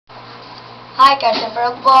Hi, Semper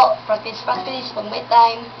Ugpo-Born. Practice pag may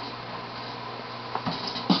time.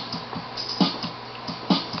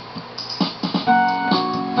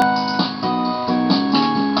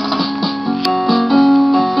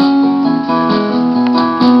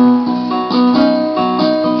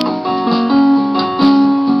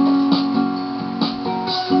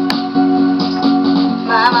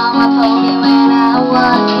 My mama told me when I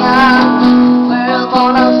was young, we're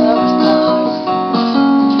born on silver stars.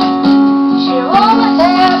 She rolled my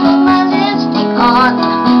hair, put my lipstick on,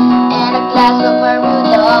 and a glass of her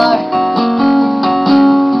boudoir.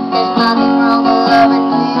 There's nothing wrong with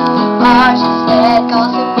loving who you are, she said,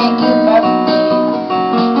 'cause it make you perfectly.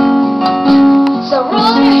 So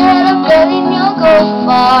roll your head up, girl, and you'll go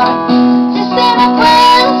far. Just in a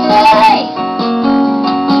plan to say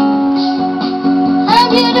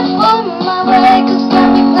beautiful in my way, 'cause I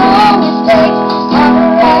make no mistakes. On the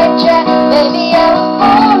right track, baby, I was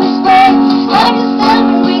born this way. I just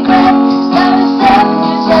never regret, love yourself and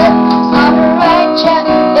you said. On the right track,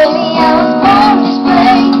 baby, I was born this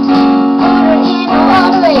way. Order in no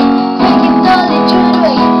other way, make it totally true the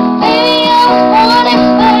way. Baby, I was born this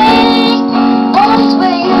way. Born this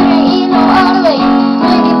way, order in no other way,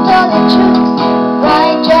 make it totally true.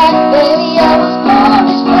 Right track, baby, I was born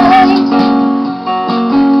this way.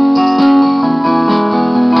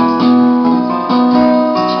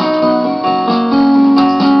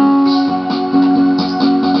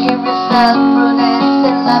 Prudence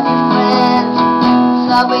and love your friends,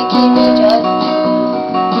 so we keep it